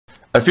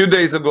A few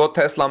days ago,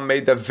 Tesla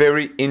made a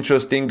very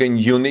interesting and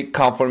unique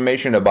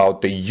confirmation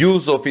about the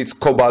use of its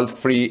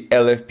cobalt-free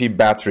LFP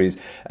batteries,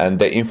 and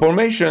the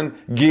information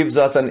gives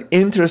us an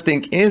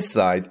interesting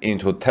insight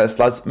into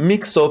Tesla's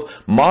mix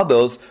of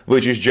models,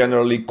 which is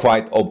generally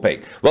quite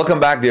opaque.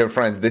 Welcome back, dear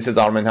friends. This is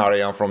Armen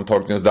Harayan from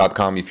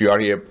TorqueNews.com. If you are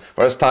here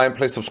first time,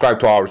 please subscribe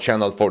to our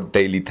channel for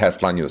daily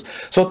Tesla news.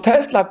 So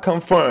Tesla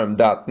confirmed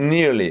that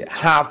nearly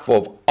half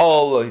of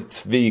all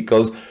its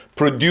vehicles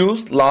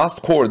produced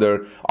last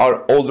quarter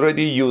are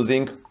already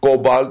using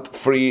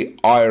cobalt-free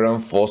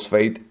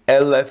iron-phosphate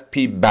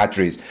LFP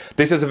batteries.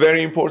 This is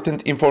very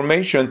important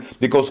information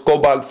because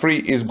cobalt-free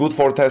is good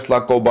for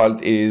Tesla.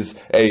 Cobalt is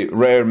a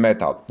rare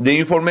metal. The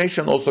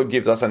information also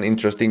gives us an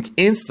interesting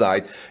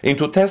insight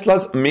into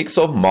Tesla's mix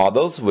of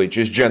models, which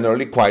is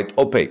generally quite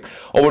opaque.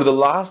 Over the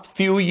last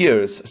few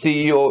years,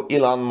 CEO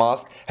Elon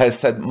Musk has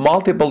said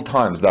multiple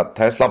times that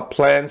Tesla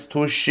plans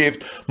to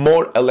shift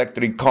more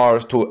electric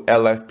cars to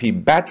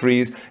LFP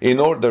batteries in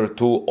order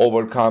to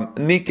overcome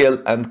nickel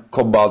and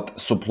cobalt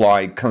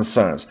supply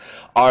concerns.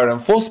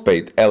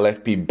 Iron-phosphate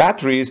LFP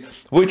batteries,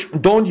 which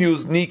don't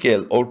use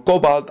nickel or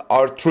cobalt,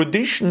 are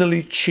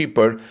traditionally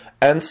cheaper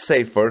and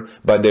safer,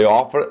 but they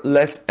offer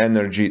less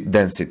energy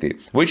density,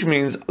 which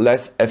means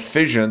less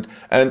efficient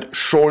and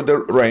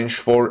shorter range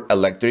for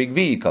electric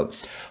vehicle.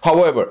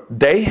 However,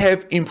 they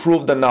have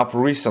improved enough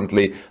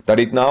recently that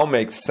it now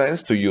makes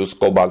sense to use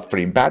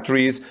cobalt-free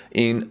batteries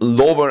in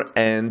lower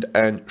end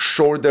and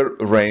shorter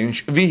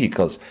range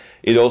vehicles.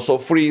 It also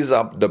frees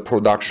up the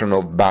production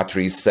of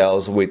battery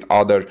cells with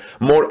other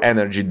more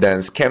energy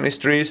dense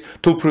chemistries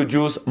to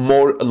produce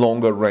more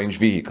longer range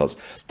vehicles.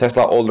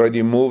 Tesla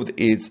already moved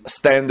its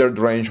standard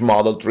range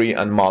Model 3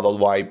 and Model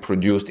Y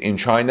produced in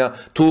China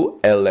to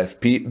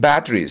LFP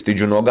batteries. Did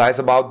you know, guys,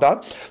 about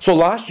that? So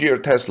last year,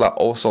 Tesla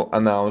also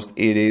announced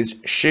it is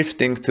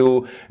shifting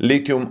to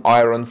lithium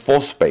iron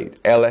phosphate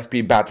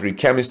LFP battery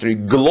chemistry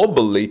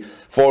globally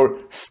for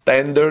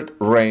standard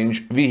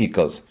range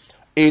vehicles.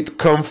 It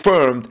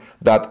confirmed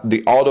that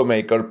the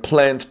automaker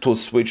planned to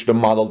switch the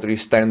Model 3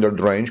 standard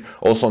range,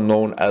 also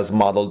known as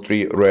Model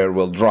 3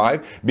 rear-wheel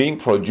drive, being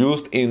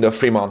produced in the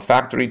Fremont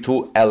factory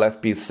to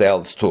LFP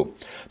cells too.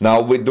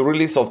 Now, with the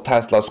release of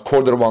Tesla's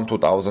Q1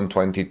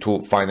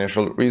 2022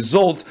 financial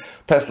results,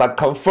 Tesla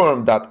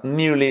confirmed that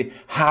nearly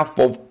half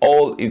of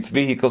all its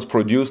vehicles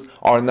produced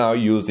are now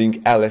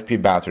using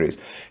LFP batteries.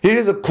 Here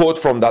is a quote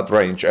from that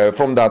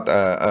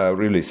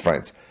release,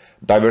 friends.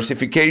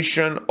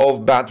 Diversification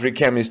of battery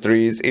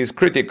chemistries is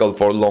critical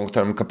for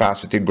long-term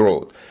capacity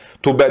growth.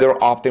 To better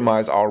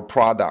optimize our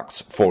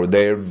products for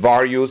their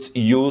various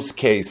use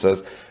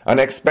cases and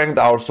expand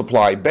our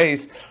supply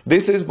base,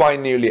 this is why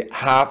nearly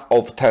half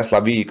of Tesla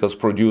vehicles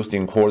produced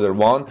in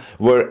Q1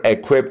 were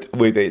equipped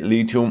with a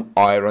lithium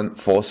iron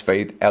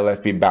phosphate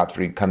LFP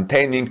battery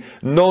containing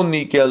no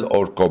nickel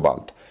or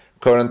cobalt.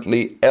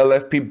 Currently,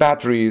 LFP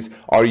batteries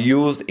are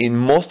used in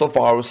most of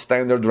our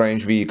standard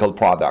range vehicle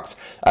products,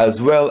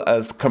 as well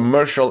as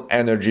commercial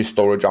energy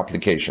storage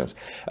applications.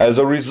 As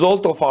a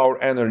result of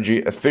our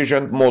energy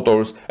efficient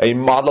motors, a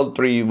Model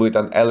 3 with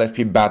an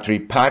LFP battery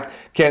pack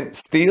can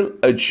still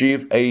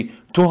achieve a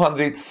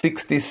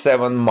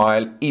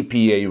 267-mile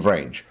EPA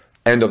range.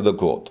 End of the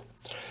quote.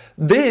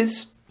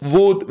 This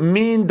would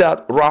mean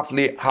that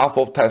roughly half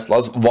of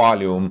Tesla's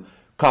volume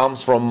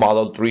comes from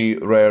Model 3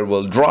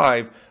 rear-wheel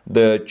drive,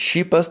 the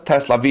cheapest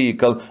Tesla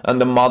vehicle,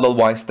 and the Model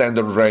Y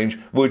standard range,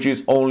 which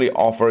is only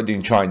offered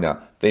in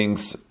China,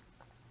 thinks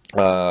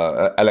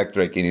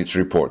Electrek in its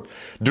report.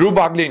 Drew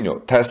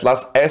Baglino,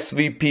 Tesla's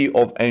SVP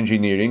of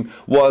engineering,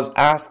 was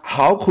asked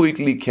how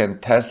quickly can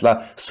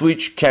Tesla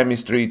switch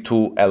chemistry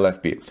to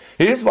LFP.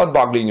 Here's what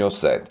Baglino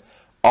said.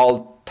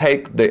 I'll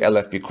take the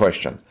LFP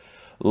question.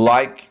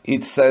 Like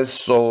it says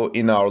so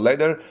in our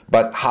letter,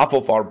 but half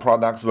of our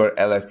products were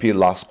LFP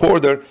last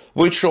quarter,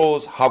 which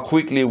shows how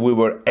quickly we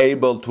were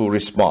able to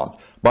respond.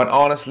 But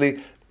honestly,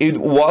 it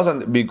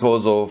wasn't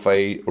because of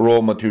a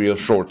raw material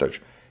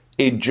shortage.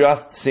 It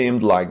just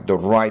seemed like the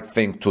right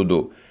thing to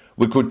do.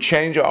 We could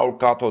change our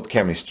cathode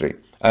chemistry,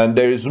 and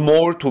there is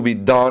more to be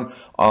done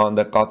on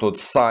the cathode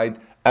side,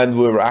 and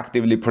we're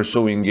actively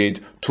pursuing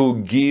it to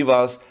give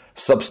us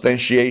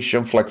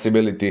substantiation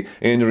flexibility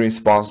in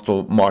response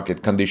to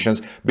market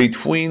conditions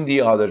between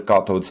the other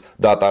cathodes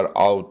that are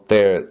out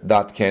there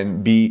that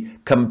can be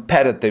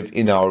competitive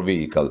in our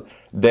vehicle.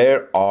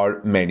 There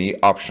are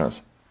many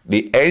options.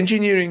 The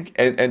engineering,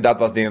 and that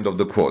was the end of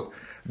the quote.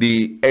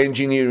 The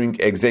engineering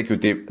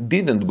executive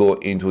didn't go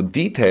into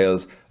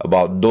details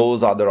about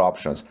those other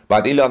options,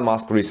 but Elon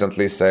Musk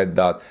recently said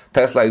that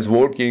Tesla is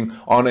working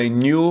on a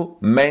new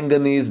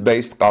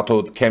manganese-based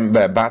cathode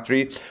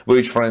battery,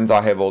 which, friends, I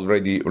have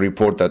already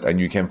reported, and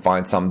you can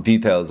find some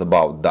details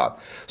about that.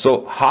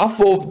 So half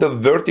of the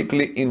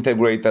vertically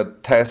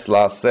integrated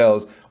Tesla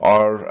cells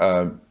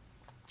are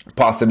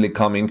possibly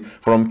coming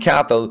from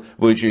cattle,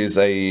 which is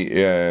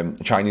a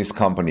Chinese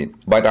company,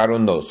 but I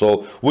don't know.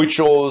 So which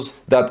shows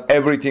that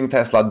everything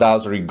Tesla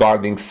does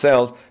regarding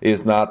sales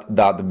is not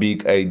that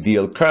big a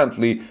deal.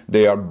 Currently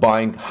they are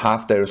buying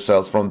half their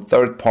sales from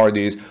third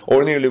parties,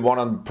 or nearly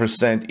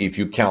 100% if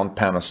you count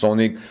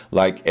Panasonic,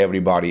 like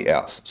everybody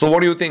else. So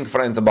what do you think,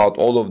 friends, about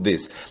all of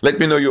this? Let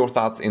me know your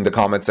thoughts in the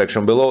comment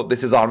section below.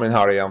 This is Armin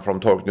Harayan from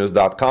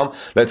TorqueNews.com.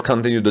 Let's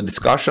continue the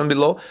discussion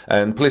below,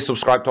 and please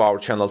subscribe to our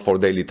channel for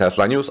daily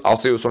Tesla news. I'll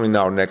see you soon in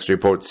our next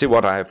report. See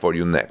what I have for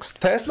you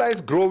next. Tesla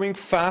is growing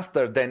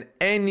faster than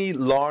any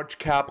large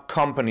cap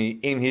company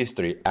in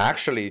history.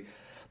 Actually,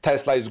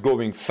 Tesla is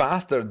growing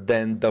faster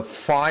than the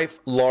 5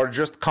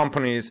 largest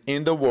companies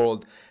in the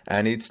world,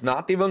 and it's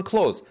not even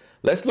close.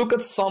 Let's look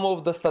at some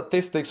of the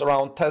statistics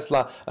around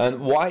Tesla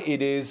and why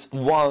it is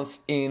once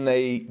in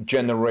a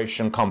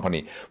generation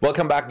company.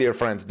 Welcome back, dear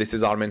friends. This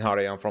is Armin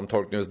Harayan from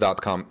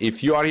TorqueNews.com.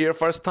 If you are here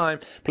first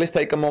time, please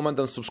take a moment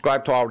and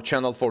subscribe to our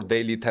channel for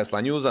daily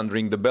Tesla news and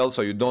ring the bell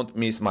so you don't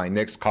miss my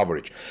next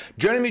coverage.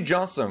 Jeremy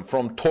Johnson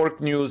from Torque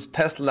News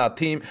Tesla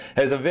team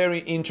has a very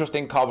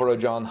interesting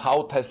coverage on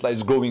how Tesla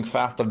is growing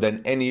faster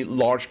than any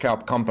large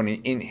cap company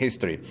in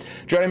history.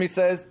 Jeremy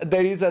says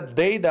there is a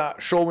data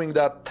showing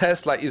that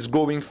Tesla is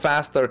growing faster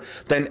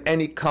than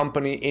any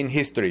company in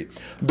history.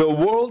 The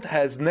world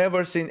has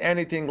never seen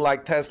anything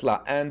like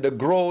Tesla, and the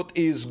growth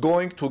is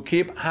going to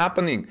keep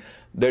happening.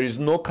 There is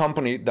no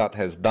company that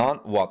has done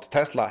what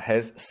Tesla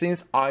has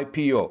since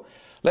IPO.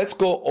 Let's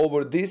go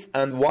over this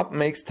and what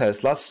makes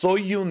Tesla so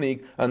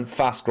unique and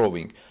fast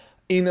growing.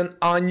 In an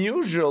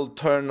unusual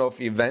turn of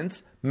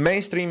events,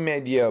 mainstream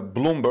media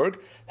Bloomberg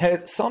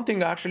had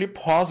something actually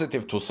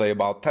positive to say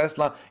about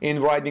Tesla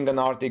in writing an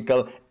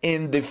article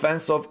in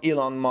defense of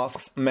Elon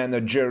Musk's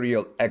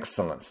managerial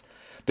excellence.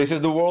 This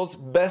is the world's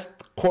best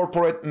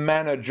corporate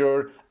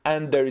manager,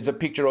 and there is a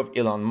picture of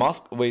Elon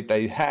Musk with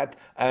a hat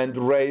and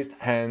raised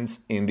hands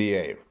in the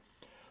air.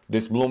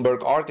 This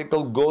Bloomberg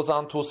article goes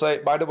on to say,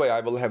 by the way,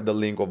 I will have the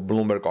link of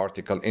Bloomberg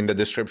article in the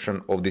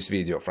description of this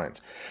video,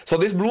 friends. So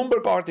this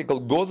Bloomberg article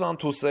goes on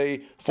to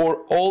say,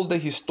 for all the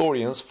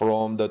historians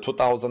from the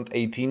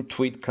 2018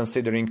 tweet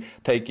considering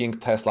taking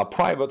Tesla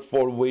private,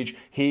 for which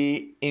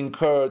he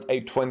incurred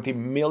a $20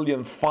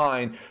 million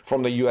fine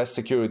from the US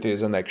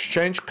Securities and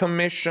Exchange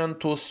Commission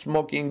to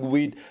smoking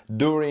weed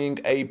during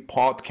a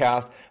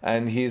podcast,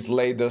 and his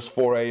latest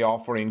foray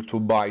offering to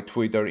buy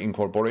Twitter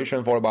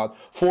Incorporation for about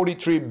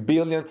 $43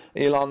 billion,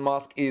 Elon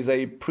Musk is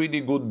a pretty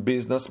good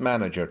business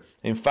manager.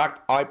 In fact,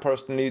 I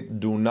personally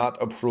do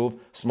not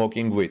approve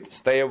smoking weed.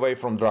 Stay away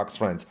from drugs,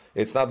 friends.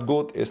 It's not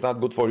good. It's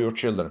not good for your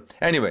children.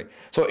 Anyway,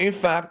 so in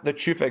fact, the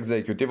chief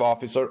executive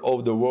officer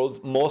of the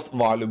world's most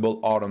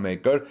valuable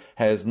automaker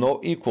has no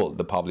equal,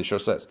 the publisher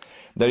says.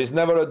 There is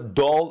never a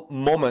dull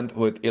moment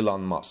with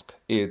Elon Musk.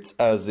 It's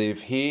as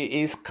if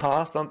he is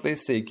constantly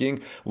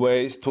seeking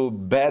ways to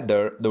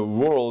better the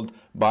world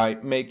by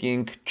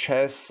making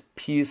chess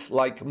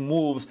piece-like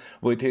moves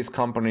with his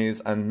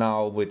companies and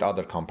now with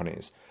other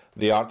companies.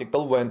 The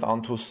article went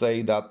on to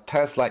say that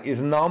Tesla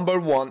is number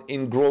one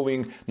in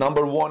growing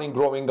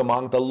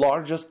among the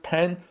largest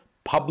 10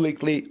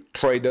 publicly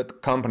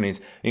traded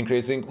companies,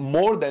 increasing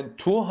more than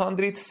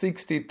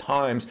 260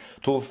 times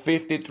to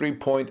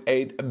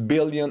 $53.8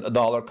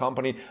 billion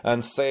company,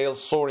 and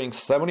sales soaring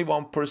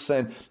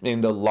 71%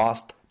 in the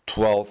last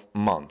 12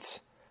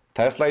 months.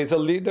 Tesla is a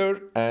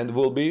leader and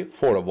will be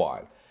for a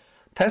while.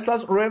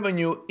 Tesla's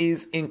revenue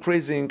is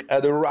increasing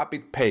at a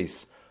rapid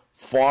pace,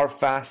 far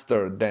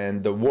faster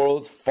than the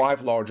world's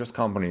 5 largest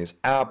companies,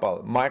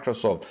 Apple,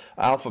 Microsoft,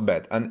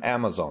 Alphabet, and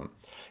Amazon.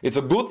 It's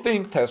a good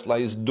thing Tesla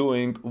is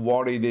doing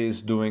what it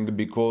is doing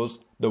because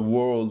the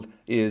world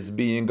is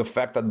being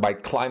affected by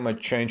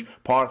climate change,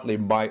 partly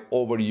by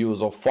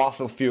overuse of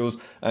fossil fuels,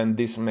 and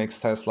this makes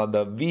Tesla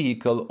the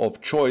vehicle of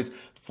choice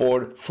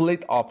for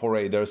fleet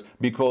operators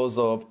because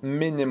of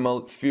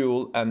minimal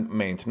fuel and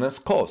maintenance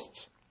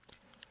costs.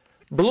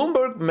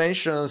 Bloomberg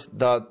mentions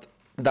that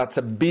that's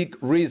a big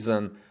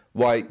reason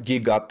why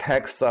Giga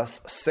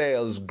Texas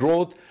sales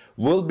growth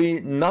will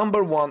be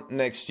number one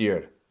next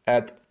year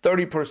at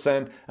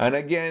 30% and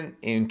again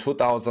in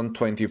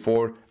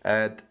 2024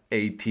 at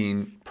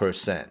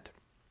 18%.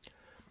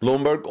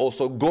 Bloomberg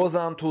also goes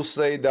on to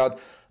say that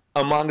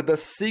among the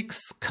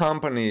 6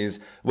 companies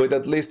with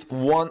at least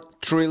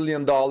 $1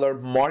 trillion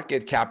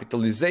market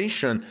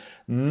capitalization,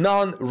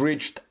 none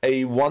reached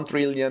a $1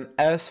 trillion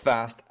as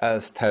fast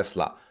as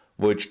Tesla,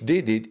 which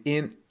did it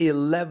in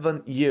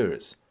 11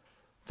 years.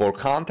 For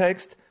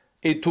context,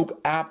 it took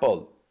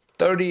Apple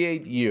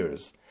 38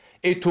 years.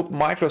 It took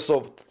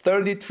Microsoft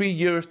 33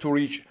 years to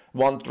reach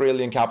 1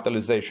 trillion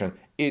capitalization.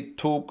 It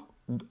took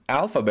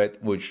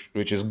Alphabet, which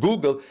is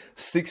Google,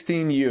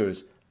 16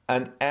 years,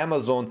 and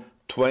Amazon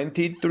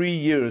 23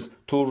 years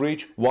to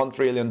reach $1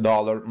 trillion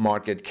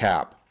market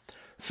cap.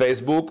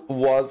 Facebook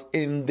was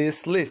in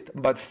this list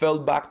but fell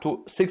back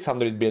to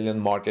 600 billion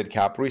market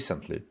cap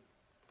recently.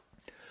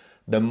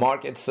 The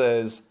market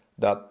says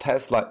that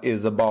Tesla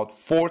is about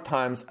 4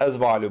 times as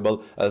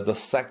valuable as the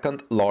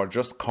second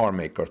largest car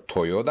maker,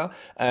 Toyota,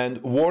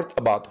 and worth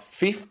about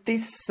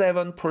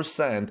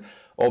 57%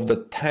 of the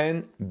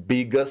 10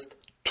 biggest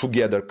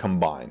together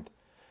combined.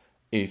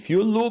 If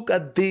you look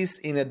at this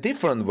in a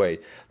different way,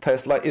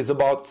 Tesla is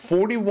about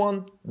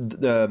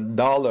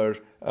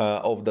 $41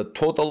 of the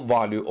total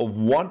value of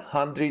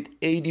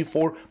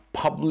 184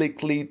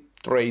 publicly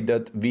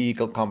traded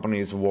vehicle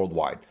companies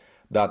worldwide.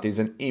 That is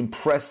an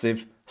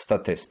impressive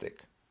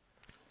statistic.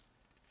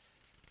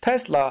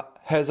 Tesla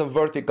has a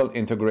vertical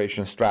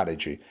integration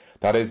strategy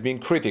that has been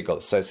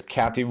critical, says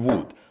Cathy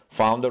Wood,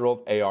 founder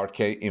of ARK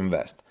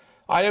Invest.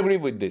 I agree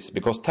with this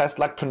because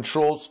Tesla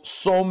controls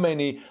so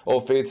many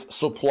of its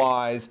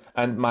supplies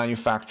and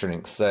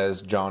manufacturing,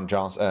 says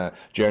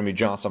Jeremy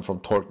Johnson from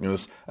Torque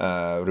News,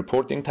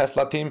 reporting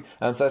Tesla team,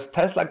 and says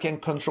Tesla can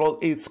control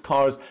its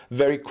cars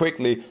very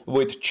quickly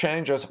with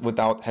changes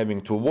without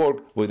having to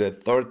work with a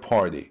third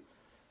party.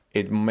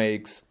 It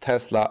makes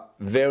Tesla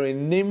very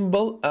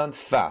nimble and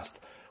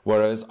fast,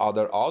 whereas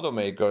other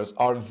automakers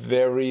are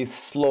very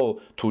slow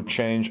to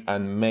change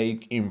and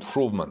make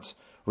improvements.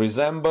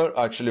 Remember,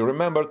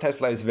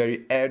 Tesla is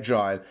very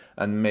agile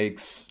and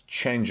makes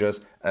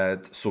changes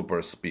at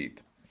super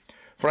speed.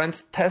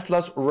 Friends,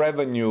 Tesla's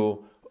revenue,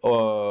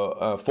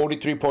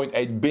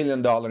 $43.8 billion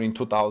in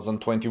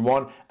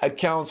 2021,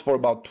 accounts for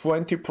about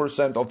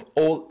 20% of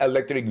all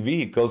electric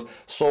vehicles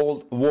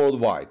sold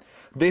worldwide.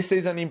 This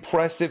is an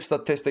impressive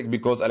statistic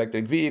because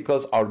electric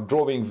vehicles are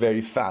growing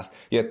very fast,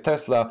 yet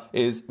Tesla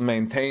is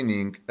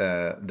maintaining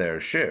their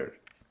share.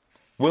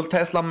 Will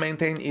Tesla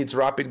maintain its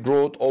rapid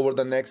growth over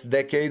the next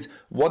decades?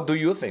 What do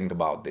you think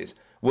about this?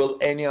 Will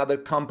any other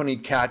company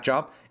catch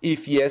up?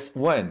 If yes,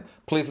 when?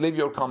 Please leave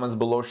your comments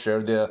below,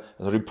 share the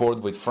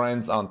report with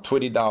friends, and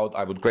tweet it out.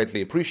 I would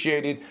greatly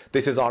appreciate it.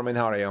 This is Armin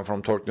Harayan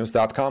from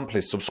TorqueNews.com.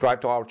 Please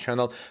subscribe to our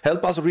channel.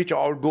 Help us reach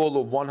our goal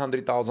of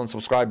 100,000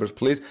 subscribers,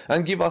 please,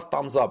 and give us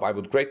thumbs up. I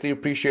would greatly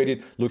appreciate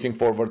it. Looking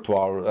forward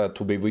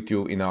to be with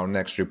you in our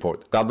next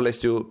report. God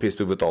bless you. Peace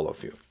be with all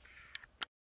of you.